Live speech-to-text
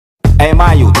Hey,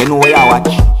 my youth, you know where you watch?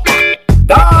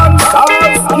 Dancehall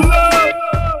skilla.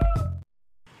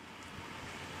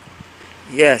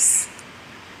 Yes,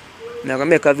 I'm gonna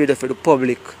make a video for the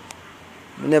public.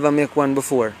 I never make one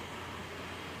before,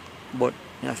 but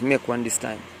I have to make one this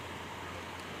time.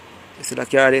 You see the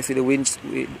car, you see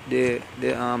the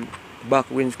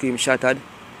back windscreen shattered.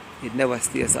 It never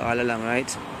stays all along,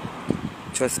 right?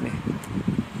 Trust me.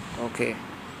 Okay.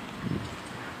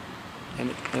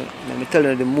 Let me tell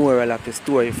you the moral of the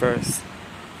story first.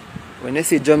 When you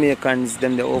see Jamaicans,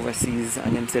 them the overseas,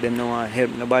 and them say them don't want to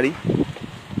help nobody,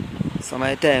 some of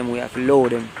the time we have to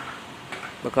load them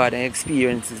because the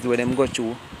experiences where them go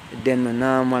through, them not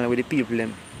normal with the people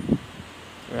them,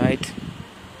 right?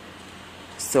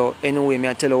 So anyway,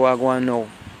 I tell you what I go on now.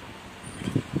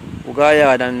 We go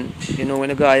yard, and you know when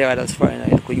you go yard as foreigner,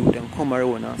 you could you them come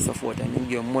around and so forth, and you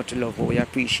give them much love, we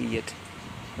appreciate,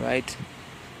 right?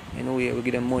 Anyway, we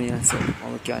give them money and stuff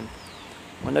when we can.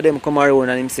 One of them come around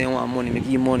and him say I want money, I give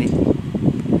him money.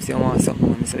 He say I want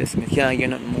something, I say listen, I can't get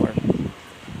nothing more.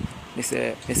 I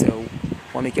say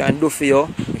what I can do for you,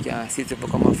 I can sit to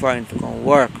come a foreign to come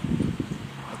work.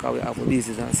 Because we have a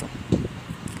business and so.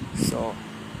 So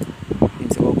he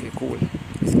say okay, cool.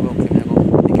 He say okay, I'm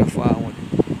going to take you forward.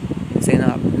 He say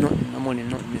no, nothing, no money,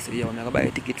 nothing. I say yo, I'm going to buy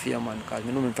a ticket for you man, because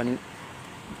I know him from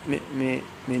me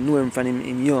know him from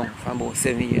him young, from about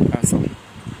 7 years or so.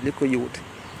 Little youth.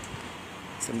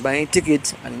 So I buy a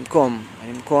ticket and him come,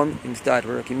 him start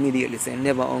work immediately, so I'm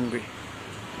never hungry.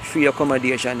 Free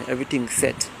accommodation, everything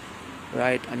set.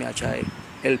 Right? And I try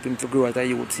help him to grow as a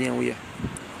youth same way.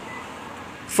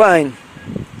 Fine.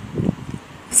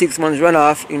 6 months run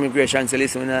off, immigration say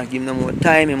listen, when I give him no more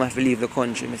time, he must leave the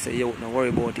country. I say, yo, don't worry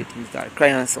about it. He start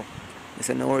crying so. I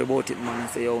say, don't worry about it, man. I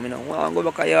say, yo, I don't want to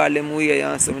go back a yard them way,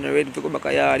 and so I'm not ready to go back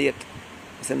a yard yet.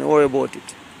 I say, don't worry about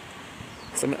it.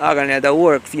 So I organize the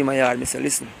work for my yard. I say,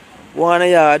 listen, go on a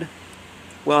yard,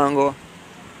 go and go.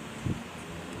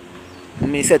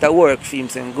 I set a work for him,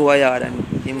 so go a yard and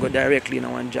him go directly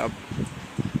in one job.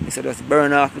 I said, just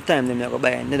burn off the time, then I go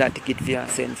buy another ticket for you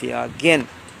and send for you again.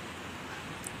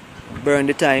 Burn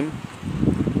the time,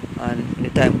 and when the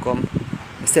time come,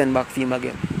 I send back for him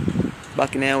again.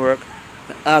 Back in work,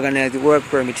 I organize the work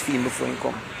permit for him before he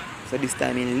come. So this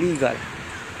time in legal.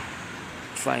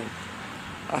 Fine.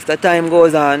 After time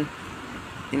goes on,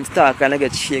 him start kind of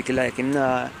get shaky, like him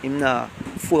not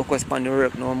focus on the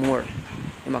work no more.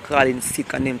 Him a call in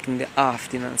sick and them thing the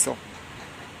often and so.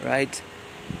 Right?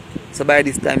 So by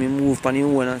this time he move on his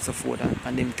own and so forth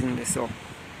and them thing they so.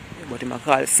 But him a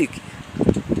call sick.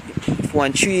 For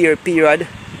 1 3-year period,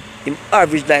 him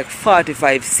average like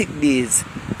 45 sick days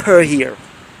per year.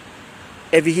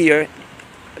 Every year,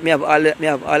 me have all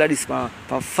of this for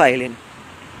filing.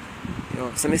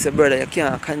 So I say, brother, you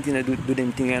can't continue to do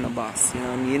them things you're no boss. You know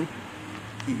what I mean?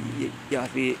 You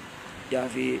have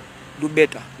to do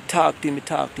better. Talk to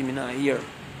him not here.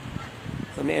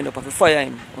 So I end up have to fire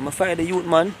him. When I fire the youth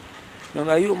man,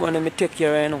 the youth man I take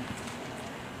care right now.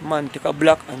 Man take a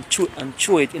block and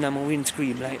throw it in my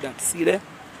windscreen like that. See there?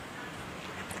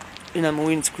 In my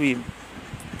windscreen.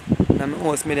 And my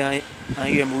house made and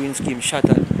hear my windscreen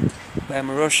shattered. But I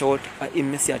rush out and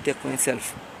him see I take for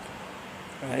himself.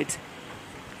 Right?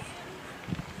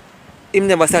 Him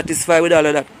never satisfied with all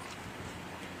of that.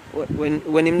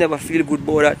 When him never feel good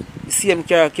about that, you see him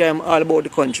carry him all about the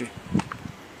country.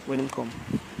 When him come.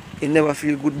 He never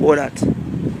feel good about that.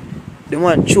 They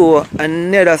want to throw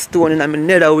another stone in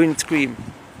another windscreen.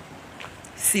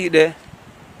 See there?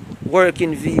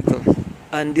 Working vehicle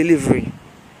and delivery.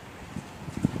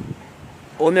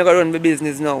 How am I going to run my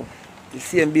business now? The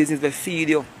same business that feed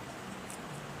you.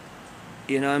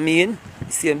 You know what I mean?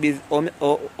 The same business. How am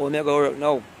I going to work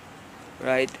now?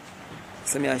 Right?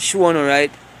 So I'm showing you,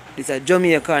 right? This is a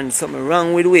Jamaican, something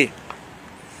wrong with we.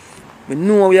 We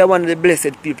know we are one of the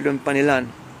blessed people on the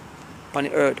land, on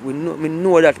the earth. We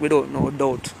know that without no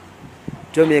doubt.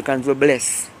 Jamaicans were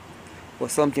blessed. But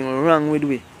something wrong with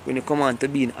we when you come on to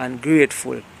being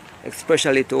ungrateful,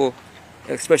 especially to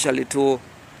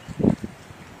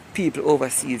people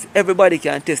overseas. Everybody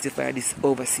can testify this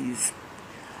overseas.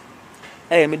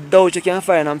 Hey, I doubt you can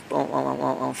find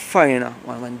a foreigner,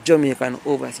 one Jamaican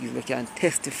overseas, we can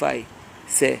testify,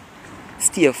 say,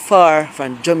 stay far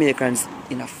from Jamaicans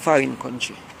in a foreign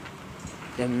country.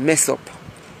 They mess up,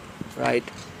 right?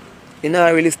 You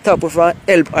know, really stop with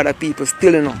help other people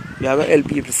still, you know. You have to help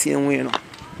people the same way, you know.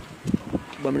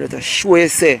 But I'm just sure you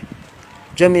say,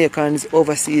 Jamaicans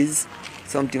overseas,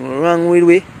 something wrong with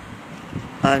we,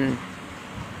 and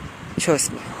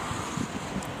trust me,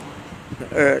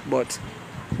 the earth, but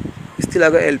we still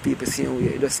have to help people same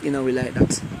way, just in a way like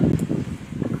that.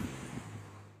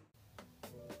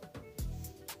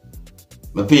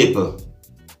 My people,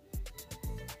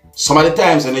 some of the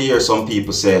times when I hear some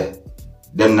people say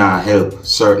them not help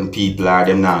certain people or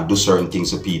them not do certain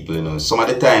things to people, you know. Some of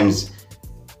the times,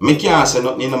 me can't say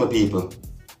nothing, you know, my people.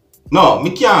 No,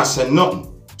 me can't say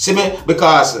nothing. See me,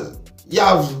 because you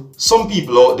have some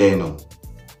people out there, you know.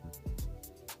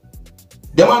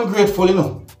 Them ungrateful, you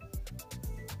know.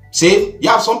 See, you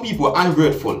have some people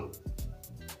ungrateful.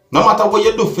 No matter what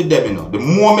you do for them, you know, the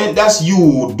moment that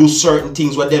you do certain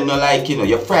things what them not like, you know,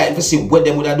 you're frightened to see what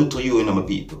them would do to you, you know, my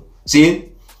people.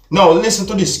 See? Now, listen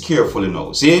to this carefully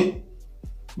now, see?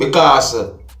 Because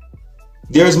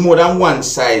there's more than one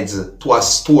side to a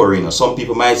story, you know. Some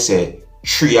people might say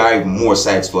 3 or even more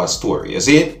sides to a story, you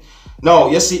see? Now,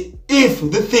 you see, if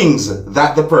the things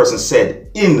that the person said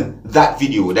in that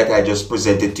video that I just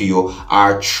presented to you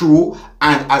are true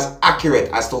and as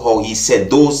accurate as to how he said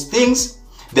those things,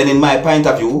 then in my point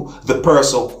of view, the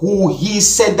person who he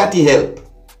said that he helped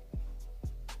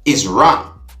is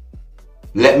wrong.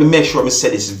 Let me make sure I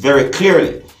say this very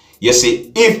clearly. You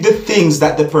see, if the things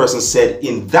that the person said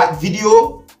in that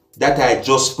video that I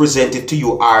just presented to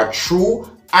you are true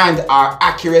and are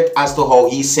accurate as to how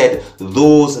he said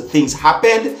those things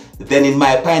happened, then in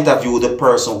my point of view, the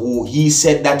person who he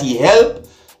said that he helped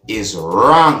is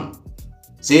wrong.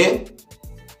 See?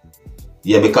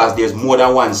 Yeah, because there's more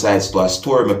than one side to a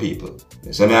story, my people.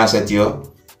 You see me I said to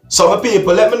you? So my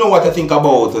people, let me know what you think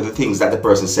about the things that the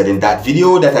person said in that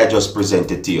video that I just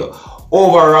presented to you.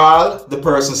 Overall, the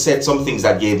person said some things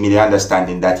that gave me the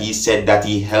understanding that he said that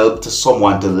he helped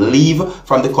someone to leave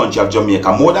from the country of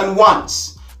Jamaica more than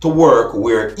once to work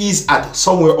where he's at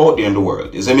somewhere out there in the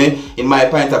world. You see me? In my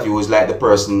point of view, it's like the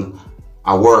person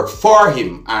I work for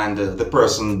him and the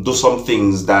person do some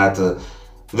things that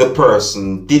the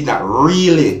person did not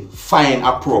really find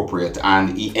appropriate,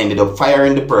 and he ended up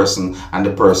firing the person and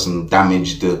the person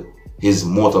damaged his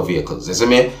motor vehicles. You see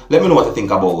me? Let me know what you think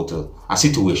about a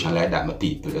situation like that, my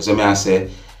people. You see me? I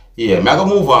say, yeah, I'm going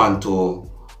to move on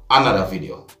to another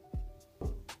video.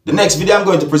 The next video I'm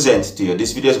going to present to you,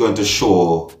 this video is going to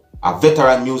show a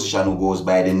veteran musician who goes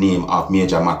by the name of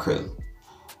Major Mackerel.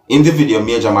 In the video,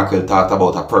 Major Mackerel talked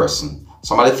about a person.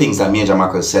 Some of the things that Major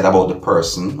Mackerel said about the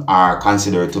person are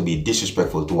considered to be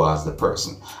disrespectful towards the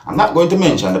person. I'm not going to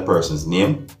mention the person's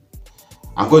name.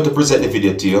 I'm going to present the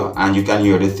video to you and you can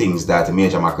hear the things that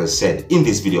Major Mackerel said in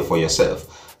this video for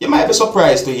yourself. You might be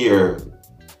surprised to hear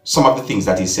some of the things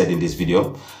that he said in this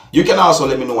video. You can also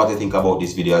let me know what you think about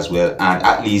this video as well, and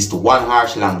at least one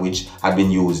harsh language had been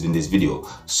used in this video.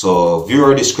 So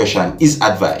viewer discretion is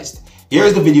advised. Here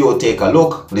is the video, take a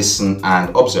look, listen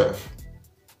and observe.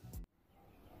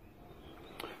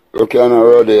 Look, you know,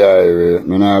 Roddy,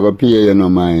 I'm not going to pay you no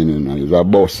mind, you know. It's a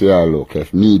boss here, look.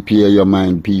 If me pay your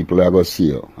mind, people are going to see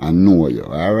you and know you,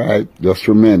 alright? Just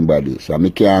remember this. I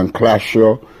can't clash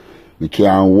you. I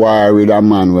can't war with a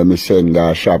man when I send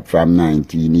a shop from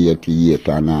 1988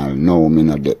 and all. Now, I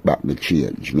not get back my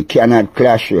change. I cannot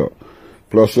clash you.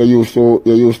 Plus, you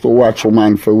used to watch a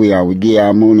man for we, and we give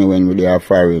her money when we are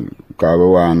foreign. Because we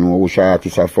want to know which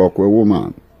artist a fuck with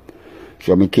woman.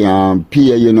 So I can't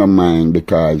pay you no mind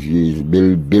because you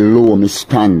below my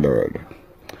standard.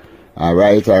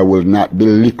 Alright, I will not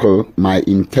belittle my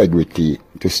integrity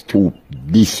to stoop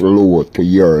this low to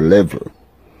your level.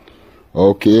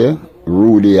 Okay,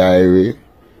 Rudy Irie,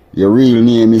 your real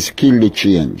name is Skilla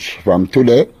Change. From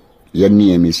today, your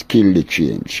name is Skilla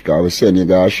Change. Because we send you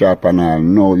to a shop and all,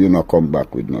 no, you not come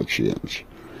back with no change.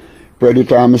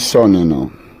 Predator, my son, you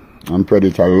know. And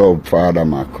Predator love Father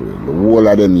Mackerel. The whole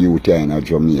of them youth in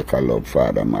Jamaica love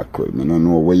Father Mackerel. I don't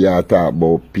know where you talk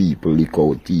about people lick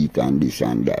out teeth and this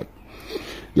and that.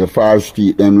 Your false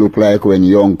teeth, them look like when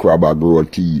young crabber grow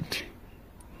teeth.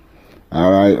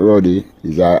 Alright, Roddy,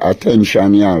 is a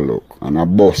attention you look and a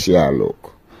boss you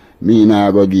look. Me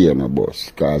not go give you no boss.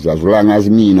 Because as long as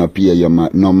me no pay you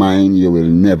no mind, you will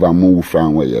never move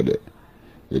from where you're there.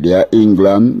 You're there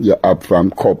England, you're up from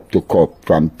cup to cup,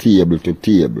 from table to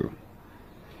table.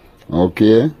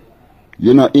 Okay?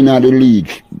 You're not in the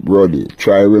league, Roddy.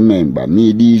 Try remember,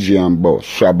 me DJ and boss,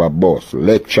 Shabba boss,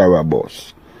 lecturer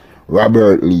boss,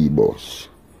 Robert Lee boss,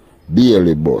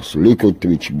 Bailey boss, Little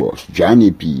Twitch boss,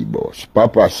 Johnny P boss,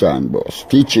 Papa San boss,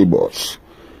 Teachy boss.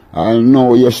 I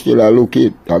know you still a look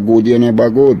it, a good you never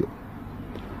good.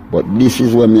 But this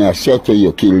is when me I say to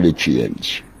you, kill the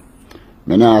change.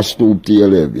 Me not stoop to your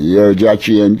level. You heard your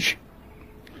change?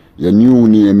 Your new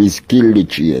name is Skilla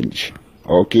Change.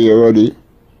 Okay, Roddy?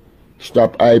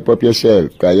 Stop hype up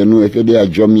yourself. Because you know if you're there at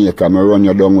Jamaica, I run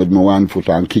you down with my 1 foot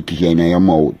and kick you in your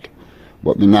mouth.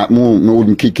 But me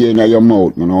wouldn't kick you in your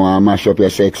mouth. I don't want to mash up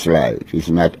your sex life. It's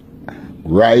not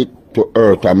right to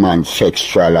hurt a man's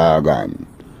sexual organ.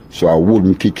 So I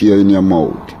wouldn't kick you in your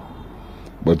mouth.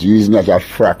 But you is not a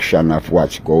fraction of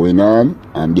what's going on,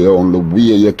 and the only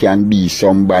way you can be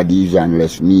somebody is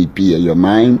unless me pay your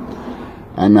mind.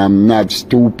 And I'm not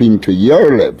stooping to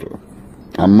your level.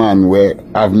 A man where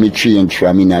have me change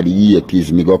from in the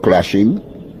 80s, me go clashing.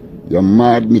 You're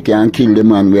mad, me can't kill the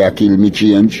man where I kill me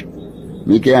change.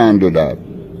 Me can't do that.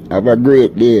 Have a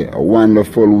great day, a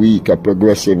wonderful week, a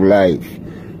progressive life.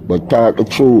 But talk the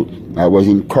truth, I was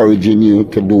encouraging you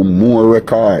to do more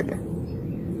record.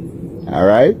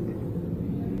 Alright?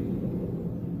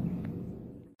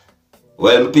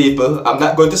 Well, people, I'm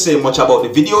not going to say much about the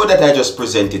video that I just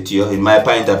presented to you. In my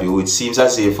point of view, it seems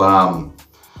as if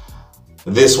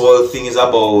this whole thing is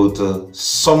about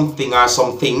something or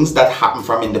some things that happened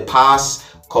from in the past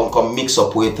come mix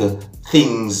up with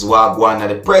things what are going on at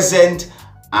the present,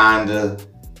 and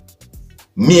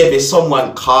maybe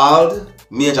someone called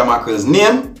Major Mackerel's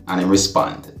name and he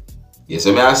responded. Yes,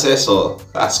 I mean, I say so.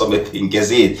 That's what I think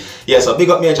is it. Yes, so big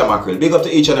up Major Mackerel. Big up to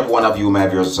each and every one of you, my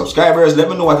viewers and subscribers. Let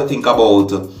me know what you think about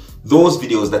those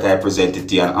videos that I presented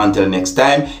to you. And until next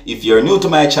time, if you're new to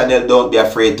my channel, don't be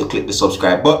afraid to click the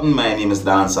subscribe button. My name is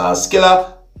Dancehall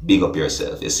Skilla. Big up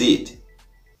yourself. You see it.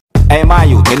 Hey, my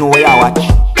youth, you know where I watch?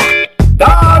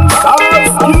 Dancehall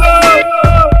Skilla!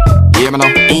 Hear me now?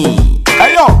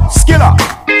 Hey, yo, Skilla!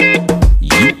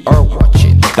 You are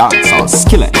watching Dancehall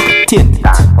Skilla Entertainment.